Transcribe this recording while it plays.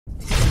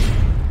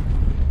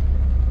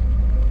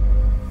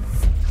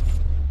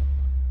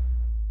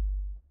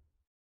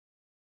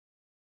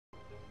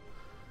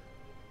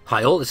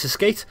Hi all, this is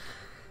Skate,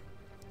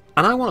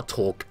 and I want to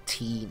talk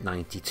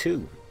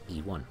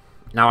T92E1.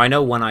 Now I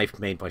know when I've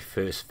made my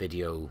first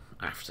video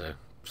after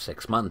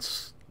 6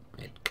 months,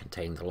 it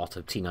contained a lot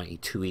of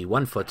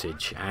T92E1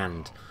 footage,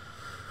 and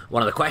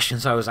one of the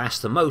questions I was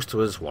asked the most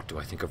was, what do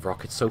I think of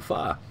rockets so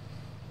far?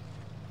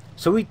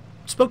 So we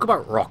spoke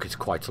about rockets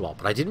quite a lot,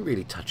 but I didn't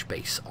really touch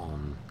base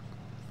on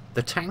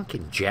the tank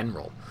in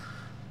general.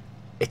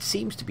 It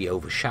seems to be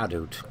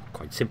overshadowed,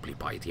 quite simply,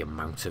 by the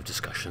amount of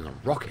discussion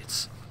on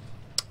rockets.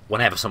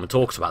 Whenever someone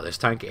talks about this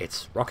tank,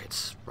 it's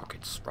rockets,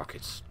 rockets,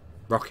 rockets,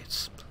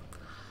 rockets.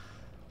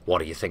 What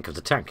do you think of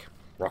the tank?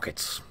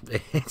 Rockets.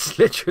 It's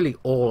literally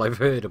all I've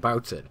heard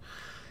about it.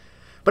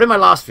 But in my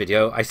last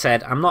video, I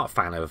said I'm not a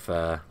fan of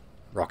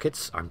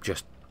rockets. I'm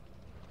just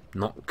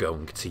not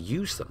going to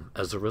use them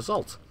as a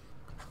result.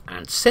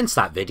 And since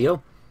that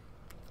video,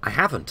 I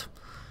haven't.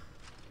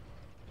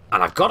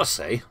 And I've got to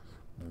say,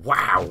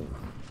 wow,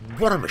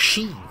 what a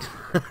machine.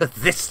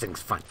 This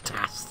thing's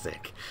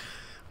fantastic.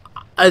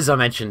 As I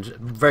mentioned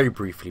very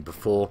briefly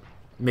before,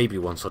 maybe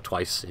once or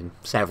twice in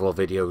several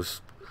videos,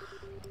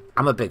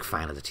 I'm a big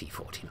fan of the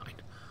T49.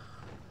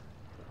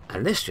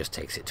 And this just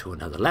takes it to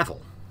another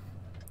level.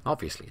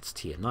 Obviously it's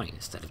tier 9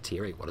 instead of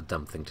tier 8, what a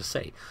dumb thing to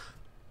say.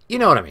 You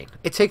know what I mean,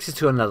 it takes it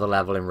to another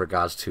level in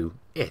regards to,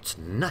 it's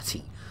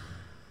nutty.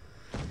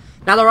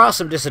 Now there are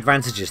some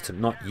disadvantages to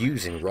not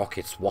using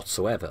rockets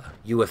whatsoever.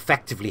 You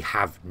effectively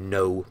have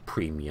no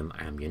premium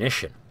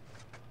ammunition.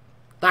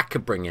 That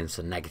could bring in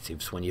some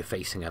negatives when you're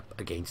facing up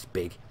against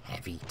big,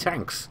 heavy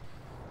tanks.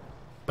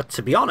 But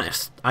to be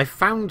honest, I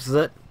found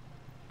that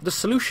the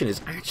solution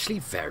is actually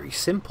very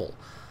simple.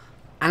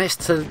 And it's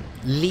to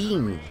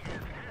lean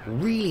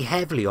really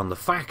heavily on the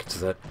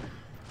fact that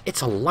it's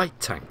a light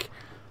tank.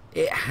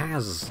 It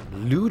has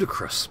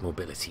ludicrous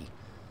mobility.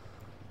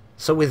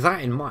 So with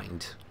that in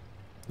mind,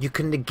 you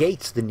can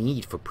negate the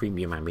need for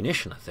premium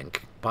ammunition, I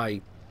think, by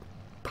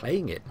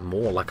playing it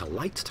more like a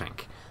light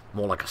tank.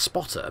 More like a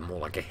spotter, more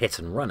like a hit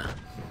and runner.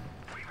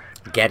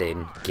 Get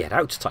in, get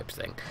out type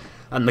thing.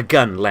 And the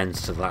gun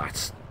lends to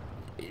that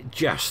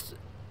just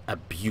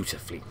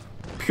beautifully.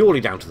 Purely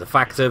down to the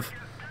fact of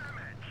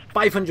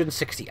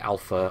 560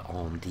 alpha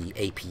on the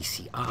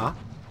APCR.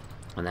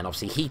 And then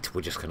obviously heat,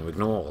 we're just going to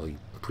ignore all the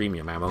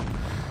premium ammo.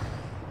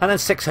 And then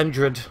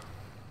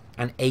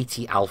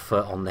 680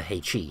 alpha on the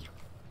HE.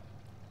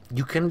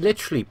 You can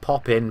literally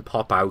pop in,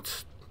 pop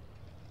out,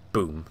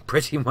 boom,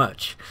 pretty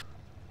much.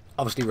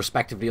 Obviously,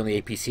 respectively, on the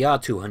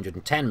APCR,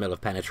 210 mil of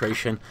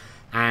penetration,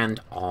 and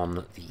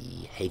on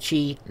the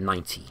HE,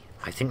 90.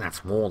 I think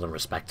that's more than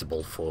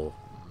respectable for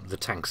the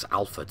tank's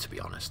alpha, to be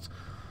honest.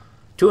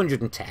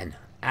 210.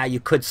 You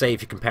could say,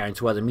 if you're comparing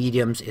to other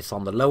mediums, it's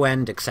on the low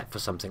end, except for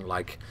something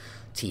like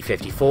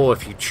T54.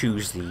 If you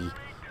choose the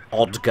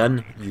odd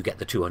gun, you get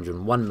the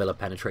 201 mil of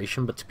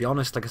penetration, but to be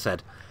honest, like I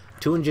said,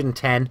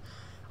 210,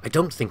 I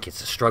don't think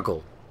it's a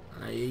struggle.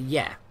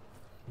 Yeah,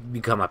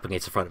 you come up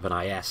against the front of an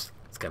IS,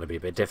 it's going to be a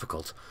bit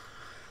difficult.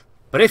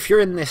 But if you're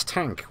in this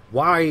tank,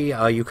 why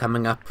are you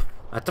coming up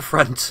at the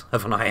front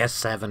of an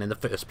IS-7 in the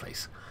first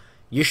place?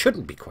 You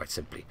shouldn't be, quite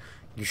simply.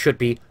 You should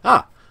be,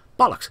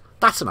 bollocks,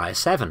 that's an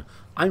IS-7.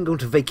 I'm going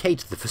to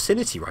vacate the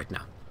vicinity right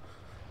now.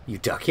 You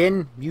duck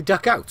in, you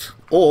duck out.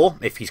 Or,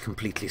 if he's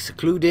completely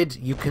secluded,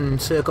 you can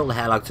circle the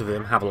hell out of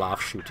him, have a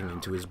laugh shooting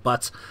into his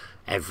butt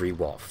every,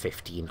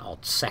 15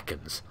 odd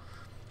seconds.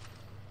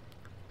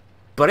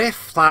 But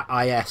if that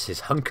IS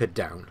is hunkered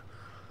down,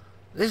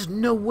 there's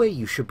no way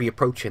you should be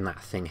approaching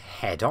that thing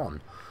head on.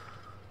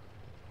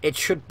 It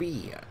should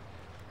be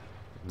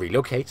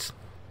relocate,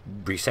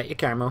 reset your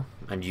camo,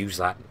 and use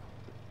that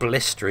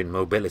blistering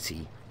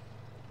mobility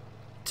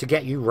to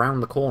get you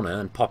round the corner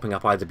and popping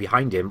up either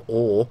behind him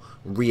or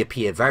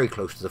reappear very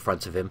close to the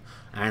front of him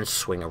and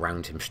swing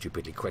around him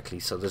stupidly quickly,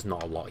 so there's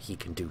not a lot he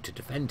can do to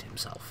defend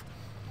himself.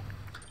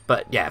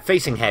 But yeah,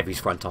 facing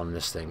heavies front on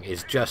this thing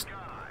is just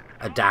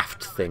a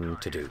daft thing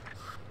to do.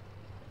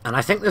 And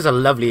I think there's a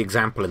lovely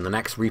example in the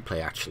next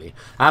replay, actually.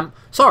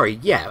 Sorry,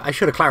 yeah, I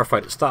should have clarified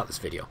at the start of this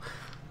video.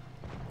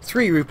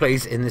 3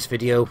 replays in this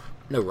video,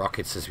 no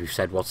rockets as we've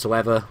said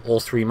whatsoever, all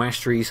 3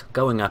 masteries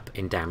going up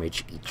in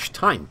damage each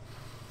time.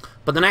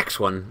 But the next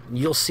one,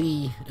 you'll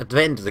see at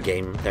the end of the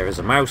game, there is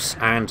a mouse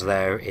and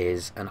there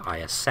is an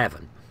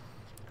IS-7. You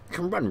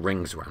can run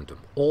rings around them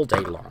all day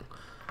long.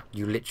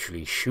 You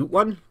literally shoot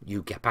one,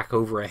 you get back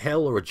over a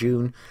hill or a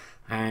dune,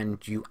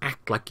 and you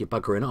act like you're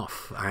buggering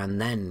off,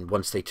 and then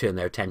once they turn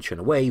their attention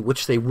away,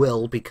 which they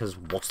will, because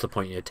what's the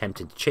point in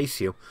attempting to chase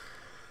you,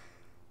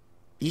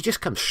 you just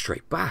come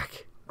straight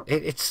back.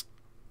 It's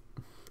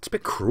a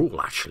bit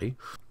cruel, actually.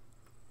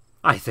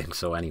 I think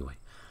so, anyway.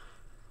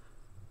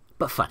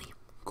 But funny.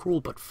 Cruel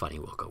but funny,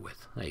 we'll go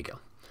with. There you go.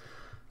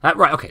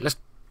 Right, okay,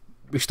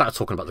 we started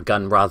talking about the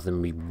gun rather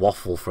than we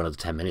waffle for another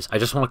 10 minutes. I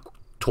just want to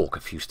talk a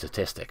few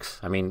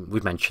statistics. I mean,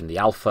 we've mentioned the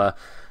alpha,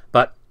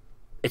 but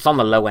it's on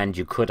the low end,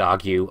 you could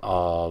argue,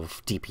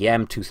 of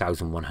DPM,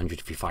 2,100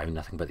 if you're firing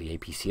nothing but the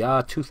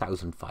APCR,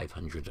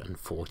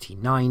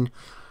 2,549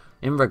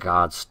 in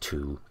regards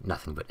to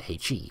nothing but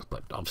HE.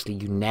 But obviously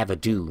you never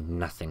do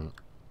nothing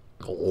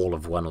or all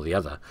of one or the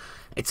other.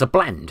 It's a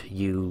blend.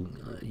 You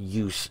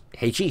use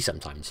HE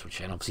sometimes, which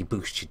then obviously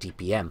boosts your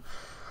DPM.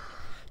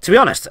 To be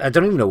honest, I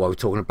don't even know why we're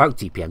talking about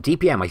DPM.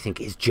 DPM, I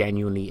think, is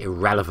genuinely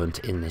irrelevant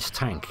in this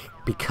tank.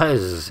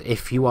 Because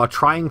if you are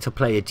trying to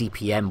play a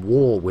DPM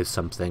war with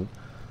something,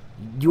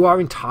 you are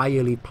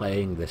entirely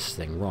playing this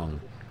thing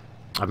wrong.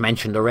 I've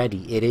mentioned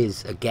already, it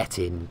is a get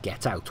in,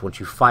 get out. Once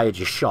you've fired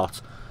your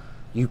shot,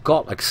 you've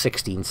got like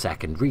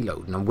 16-second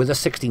reload. And with a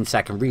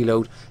 16-second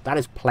reload, that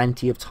is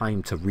plenty of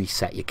time to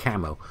reset your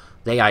camo.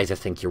 They either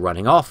think you're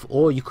running off,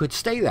 or you could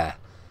stay there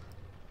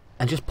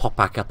and just pop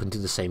back up and do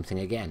the same thing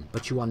again.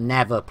 But you are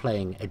never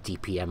playing a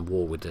DPM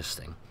war with this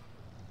thing.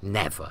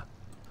 Never.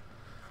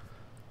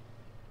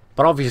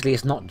 But obviously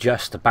it's not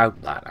just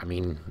about that. I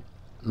mean,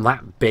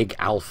 that big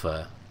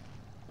alpha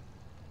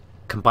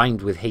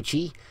combined with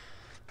HE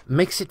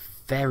makes it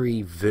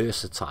very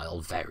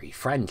versatile, very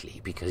friendly.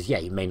 Because yeah,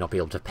 you may not be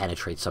able to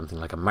penetrate something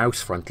like a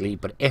mouse frontally,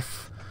 but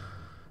if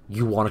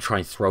you want to try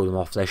and throw them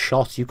off their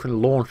shot, you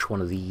can launch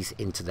one of these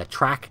into their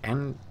track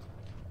and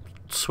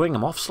swing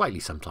them off slightly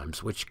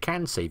sometimes, which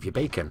can save your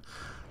bacon.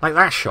 Like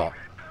that shot,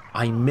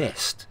 I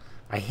missed.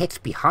 I hit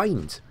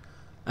behind,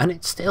 and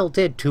it still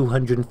did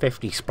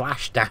 250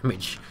 splash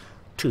damage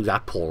to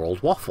that poor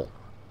old waffle.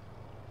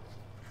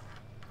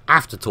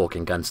 After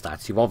talking gun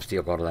stats, you've obviously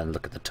got to then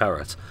look at the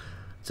turret.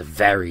 It's a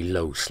very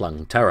low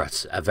slung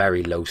turret. A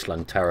very low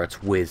slung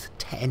turret with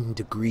 10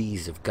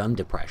 degrees of gun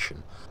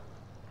depression.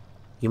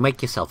 You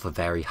make yourself a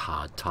very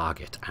hard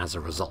target as a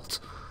result.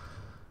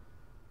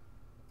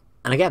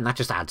 And again, that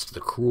just adds to the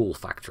cruel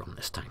factor on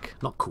this tank.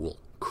 Not cool,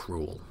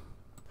 cruel.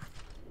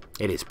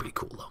 It is pretty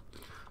cool, though.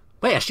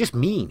 But yeah, it's just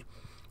mean.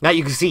 Now,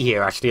 you can see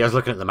here, actually, I was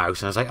looking at the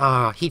mouse, and I was like,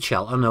 ah, heat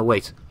shell. Oh, no,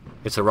 wait.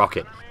 It's a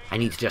rocket. I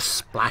need to just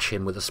splash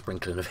him with a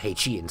sprinkling of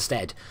HE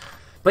instead.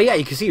 But yeah,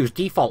 you can see it was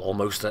default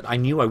almost that I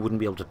knew I wouldn't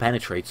be able to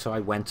penetrate, so I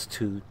went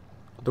to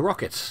the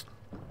rockets.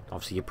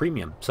 Obviously, your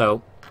premium.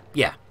 So,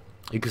 yeah.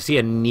 You can see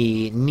a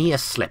near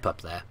slip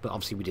up there, but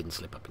obviously we didn't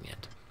slip up in the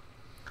end.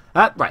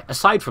 Right,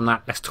 aside from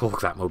that, let's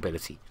talk that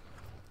mobility.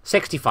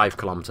 65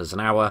 kilometers an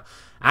hour,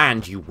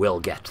 and you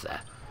will get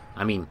there.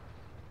 I mean,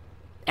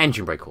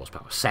 engine brake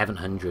horsepower,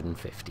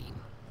 715.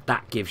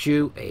 That gives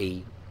you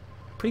a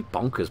pretty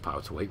bonkers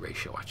power to weight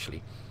ratio,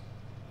 actually.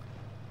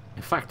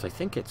 In fact, I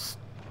think it's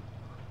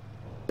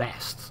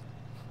best.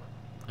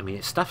 I mean,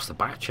 it stuffs the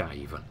Batchat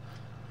even.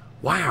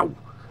 Wow!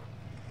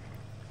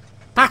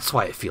 That's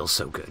why it feels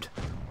so good.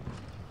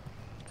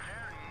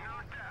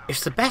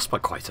 It's the best by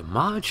quite a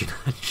margin,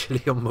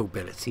 actually, on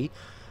mobility.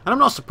 And I'm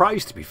not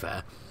surprised, to be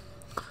fair.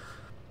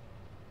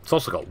 It's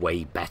also got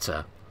way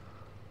better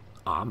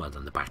armour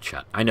than the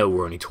Batchat. I know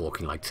we're only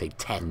talking, like, say,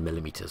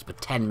 10mm, but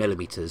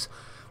 10mm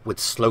with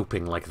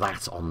sloping like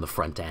that on the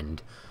front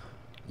end,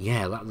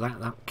 yeah,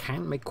 that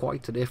can make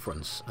quite a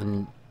difference.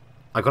 And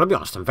I've got to be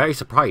honest, I'm very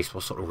surprised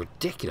what sort of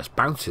ridiculous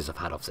bounces I've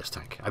had off this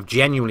tank. I've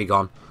genuinely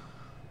gone,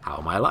 how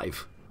am I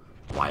alive?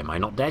 Why am I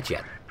not dead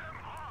yet?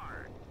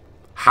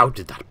 How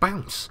did that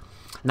bounce?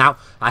 Now,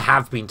 I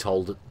have been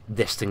told that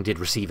this thing did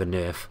receive a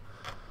nerf.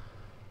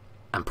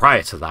 And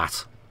prior to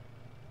that,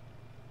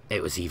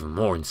 it was even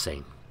more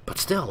insane. But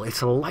still,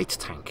 it's a light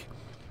tank.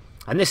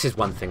 And this is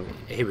one thing,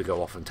 here we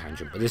go off on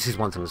tangent, but this is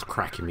one thing that's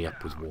cracking me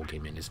up with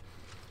Wargaming is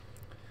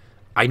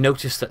I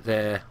noticed that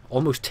they're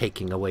almost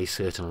taking away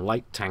certain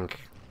light tank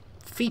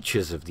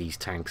features of these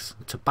tanks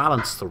to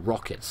balance the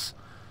rockets.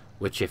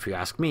 Which, if you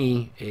ask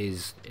me,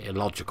 is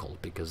illogical,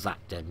 because that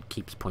then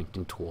keeps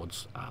pointing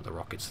towards the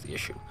rockets the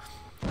issue.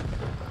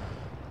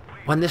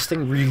 When this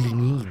thing really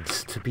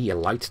needs to be a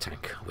light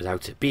tank,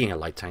 without it being a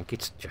light tank,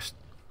 it's just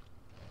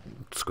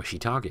squishy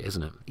target,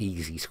 isn't it?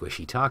 Easy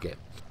squishy target.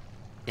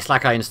 It's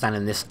like I understand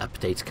in this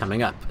update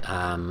coming up,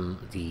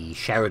 the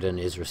Sheridan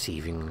is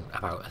receiving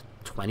about a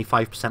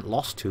 25%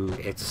 loss to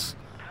its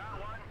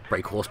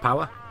brake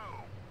horsepower,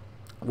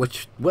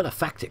 which will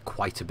affect it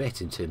quite a bit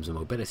in terms of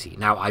mobility.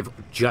 Now, I've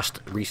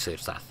just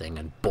researched that thing,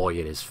 and boy,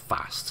 it is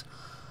fast.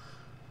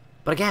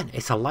 But again,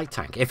 it's a light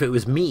tank. If it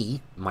was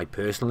me, my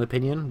personal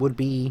opinion would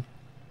be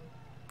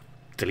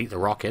delete the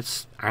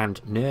rockets and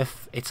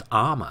nerf its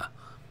armour.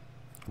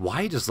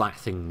 Why does that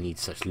thing need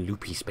such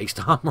loopy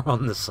spaced armour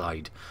on the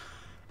side?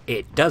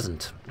 It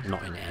doesn't,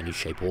 not in any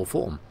shape or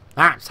form.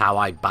 That's how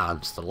I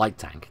balance the light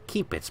tank.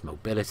 Keep its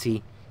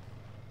mobility.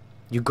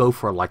 You go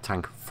for a light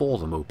tank for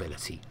the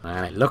mobility.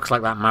 And it looks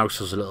like that mouse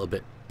was a little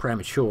bit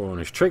premature on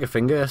his trigger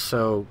finger,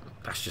 so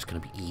that's just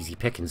going to be easy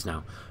pickings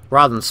now.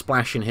 Rather than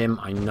splashing him,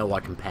 I know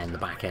I can pen the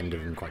back end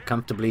of him quite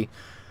comfortably.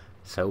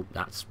 So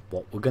that's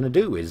what we're going to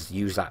do, is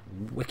use that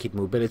wicked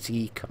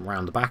mobility, come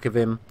around the back of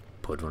him,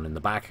 put one in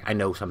the back. I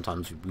know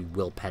sometimes we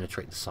will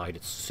penetrate the side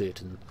at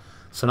certain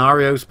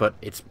scenarios, but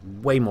it's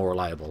way more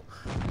reliable.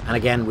 And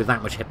again, with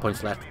that much hit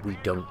points left, we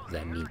don't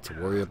then need to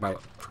worry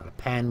about trying to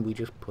pen. We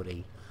just put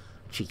a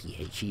cheeky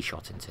HE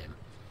shot into him.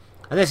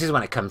 And this is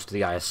when it comes to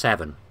the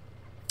IS-7.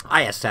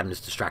 IS-7 is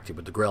distracted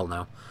with the grill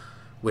now,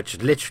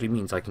 which literally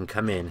means I can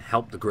come in,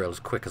 help the grill as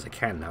quick as I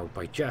can now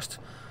by just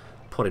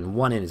putting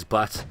one in his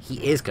butt.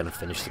 He is going to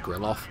finish the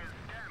grill off.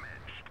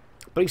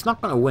 But he's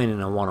not going to win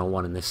in a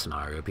one-on-one in this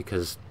scenario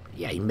because,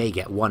 yeah, he may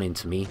get one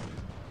into me,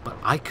 but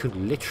I could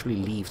literally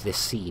leave this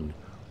scene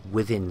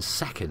within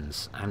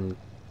seconds and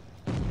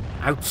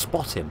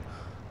outspot him,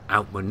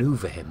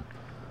 outmaneuver him.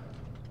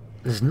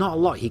 There's not a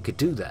lot he could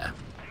do there.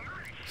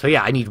 So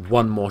yeah, I need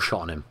one more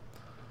shot on him.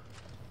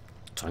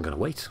 So I'm going to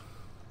wait.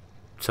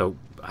 So,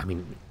 I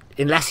mean,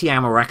 unless he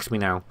ammo racks me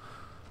now,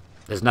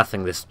 there's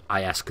nothing this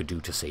IS could do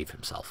to save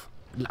himself.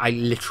 I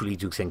literally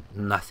do think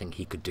nothing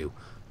he could do.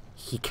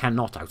 He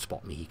cannot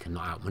outspot me, he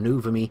cannot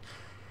outmaneuver me.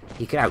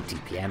 He could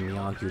out-DPM me,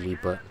 arguably,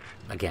 but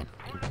again,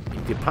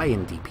 if you're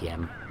playing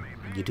DPM,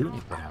 you're doing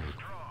it wrong.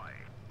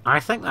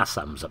 I think that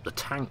sums up the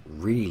tank,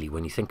 really,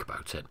 when you think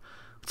about it.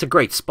 It's a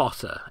great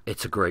spotter,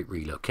 it's a great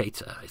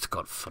relocator, it's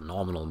got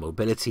phenomenal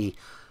mobility,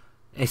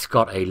 it's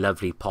got a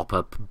lovely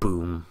pop-up,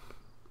 boom,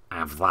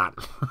 have that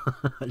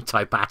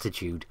type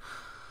attitude.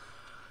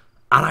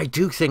 And I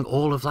do think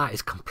all of that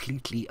is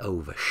completely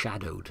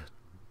overshadowed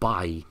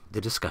by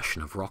the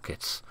discussion of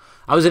rockets.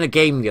 I was in a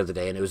game the other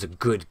day, and it was a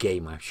good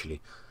game,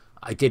 actually.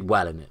 I did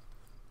well in it.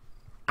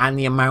 And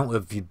the amount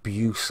of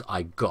abuse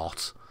I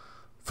got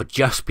for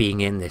just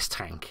being in this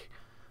tank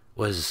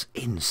was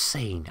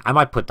insane. I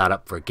might put that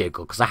up for a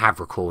giggle, because I have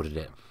recorded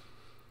it.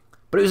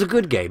 But it was a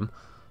good game.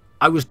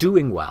 I was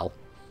doing well.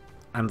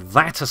 And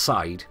that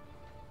aside,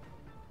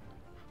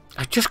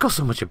 I just got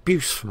so much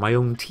abuse from my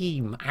own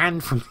team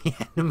and from the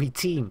enemy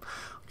team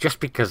just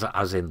because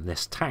I was in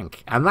this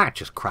tank. And that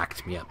just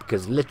cracked me up,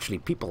 because literally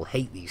people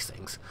hate these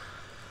things.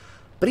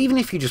 But even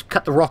if you just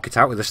cut the rockets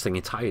out of this thing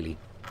entirely,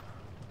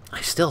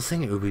 I still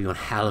think it would be one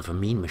hell of a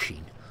mean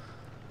machine.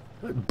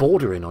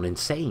 Bordering on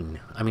insane.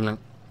 I mean, like,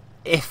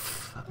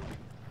 if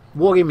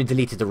Wargaming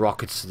deleted the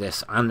rockets to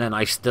this, and then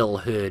I still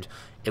heard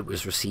it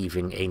was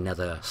receiving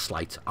another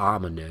slight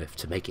armor nerf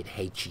to make it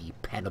HE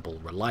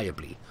pennable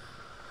reliably,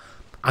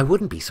 I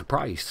wouldn't be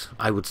surprised.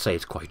 I would say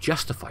it's quite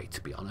justified,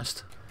 to be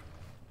honest.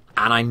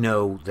 And I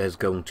know there's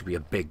going to be a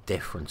big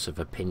difference of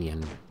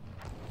opinion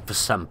for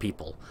some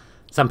people.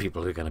 Some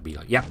people are going to be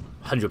like, yep,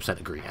 100%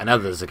 agree. And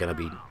others are going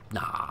to be,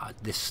 nah,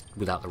 this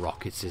without the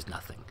rockets is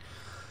nothing.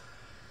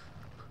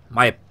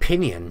 My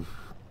opinion,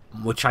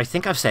 which I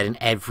think I've said in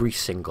every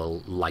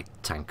single light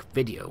tank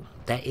video,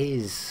 there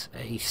is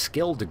a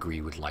skill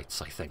degree with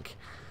lights, I think.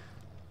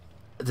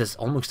 There's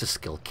almost a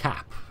skill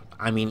cap.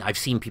 I mean, I've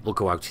seen people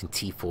go out in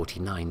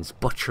T49s,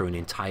 butcher an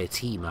entire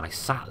team, and I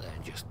sat there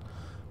and just,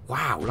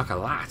 wow, look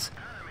at that.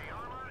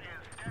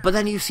 But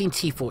then you've seen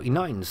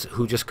T49s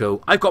who just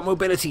go, I've got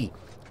mobility,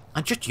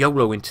 and just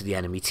YOLO into the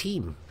enemy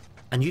team.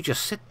 And you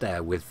just sit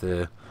there with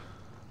the,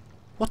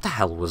 what the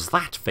hell was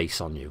that face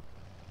on you?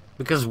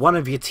 Because one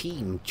of your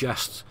team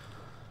just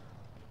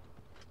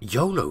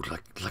YOLO'd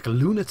like a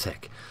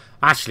lunatic.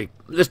 Actually,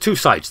 there's two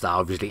sides to that,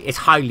 obviously. It's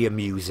highly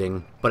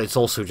amusing, but it's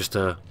also just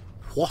a,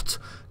 what?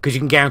 Because you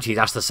can guarantee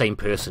that's the same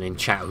person in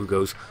chat who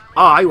goes,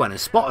 oh, I went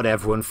and spotted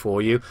everyone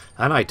for you,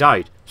 and I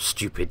died.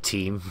 Stupid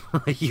team.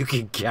 You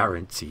can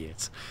guarantee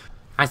it.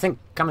 I think,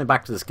 coming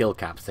back to the skill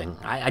cap thing,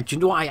 do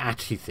you know what I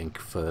actually think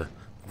for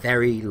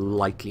very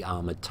lightly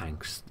armoured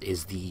tanks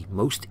is the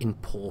most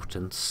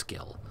important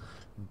skill,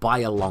 by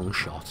a long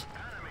shot?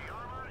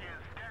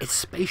 It's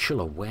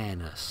spatial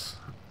awareness,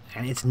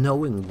 and it's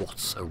knowing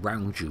what's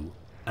around you,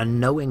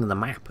 and knowing the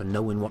map, and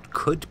knowing what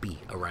could be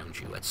around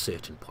you at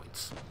certain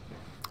points.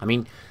 I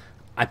mean,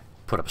 I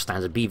put up a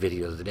Standard B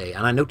video the other day,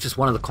 and I noticed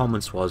one of the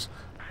comments was,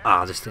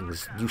 ah, this thing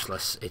is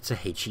useless, it's a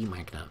HE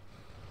magnet.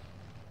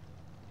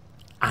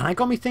 And I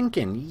got me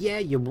thinking, yeah,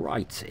 you're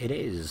right, it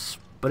is.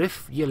 But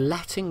if you're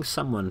letting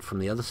someone from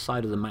the other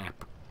side of the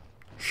map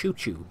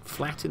shoot you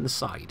flat in the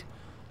side,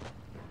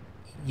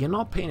 you're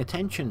not paying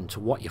attention to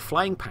what you're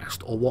flying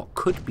past or what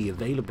could be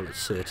available at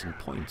certain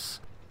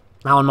points.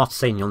 Now, I'm not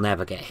saying you'll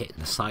never get hit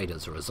in the side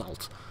as a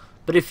result,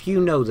 but if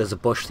you know there's a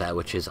bush there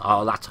which is,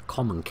 oh, that's a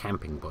common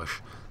camping bush,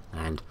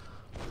 and,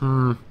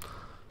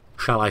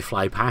 shall I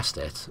fly past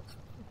it?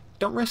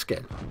 Don't risk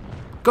it.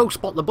 Go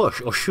spot the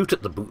bush, or shoot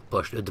at the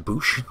bush.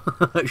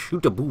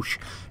 Shoot a bush.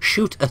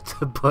 Shoot at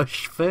the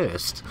bush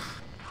first.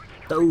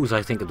 Those,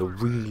 I think, are the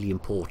really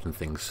important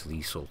things for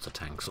these sorts of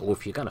tanks. Or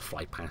if you're going to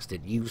fly past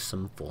it, use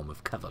some form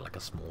of cover, like a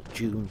small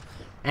dune.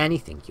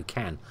 Anything you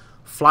can.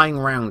 Flying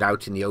around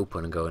out in the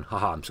open and going,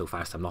 haha, I'm so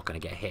fast I'm not going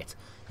to get hit,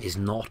 is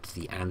not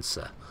the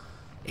answer.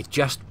 It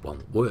just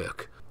won't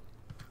work.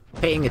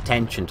 Paying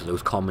attention to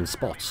those common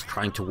spots,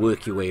 trying to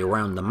work your way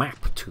around the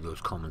map to those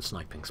common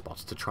sniping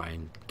spots to try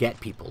and get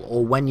people,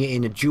 or when you're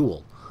in a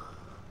duel,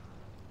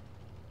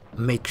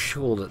 make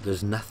sure that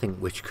there's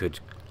nothing which could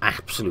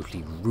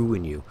absolutely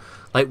ruin you.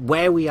 Like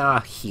where we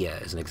are here,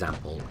 as an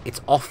example, it's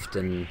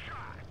often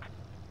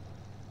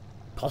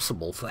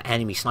possible for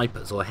enemy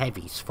snipers or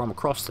heavies from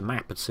across the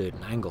map at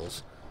certain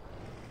angles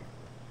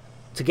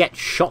to get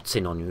shots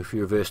in on you if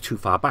you reverse too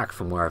far back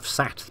from where I've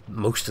sat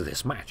most of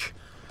this match.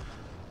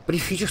 But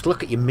if you just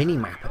look at your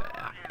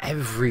mini-map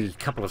every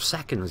couple of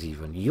seconds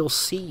even, you'll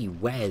see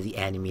where the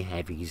enemy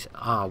heavies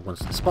are once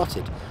they're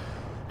spotted.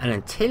 And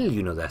until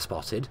you know they're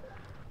spotted,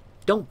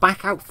 don't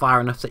back out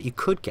far enough that you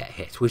could get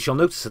hit, which you'll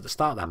notice at the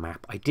start of that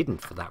map, I didn't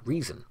for that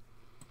reason.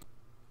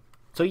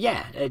 So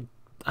yeah,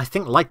 I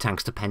think light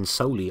tanks depend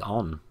solely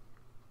on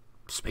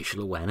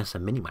spatial awareness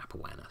and minimap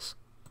awareness.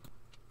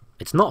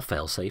 It's not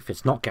failsafe,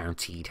 it's not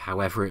guaranteed,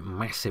 however it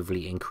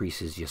massively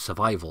increases your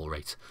survival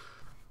rate.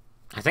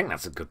 I think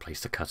that's a good place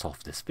to cut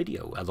off this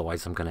video,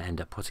 otherwise I'm going to end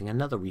up putting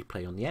another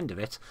replay on the end of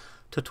it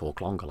to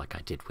talk longer like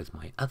I did with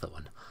my other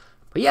one.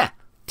 But yeah,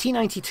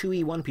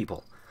 T92E1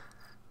 people,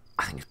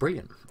 I think it's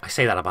brilliant. I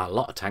say that about a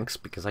lot of tanks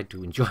because I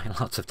do enjoy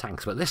lots of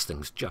tanks, but this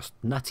thing's just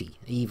nutty,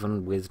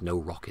 even with no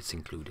rockets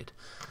included.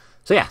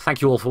 So yeah,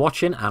 thank you all for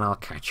watching, and I'll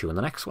catch you in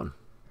the next one.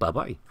 Bye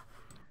bye.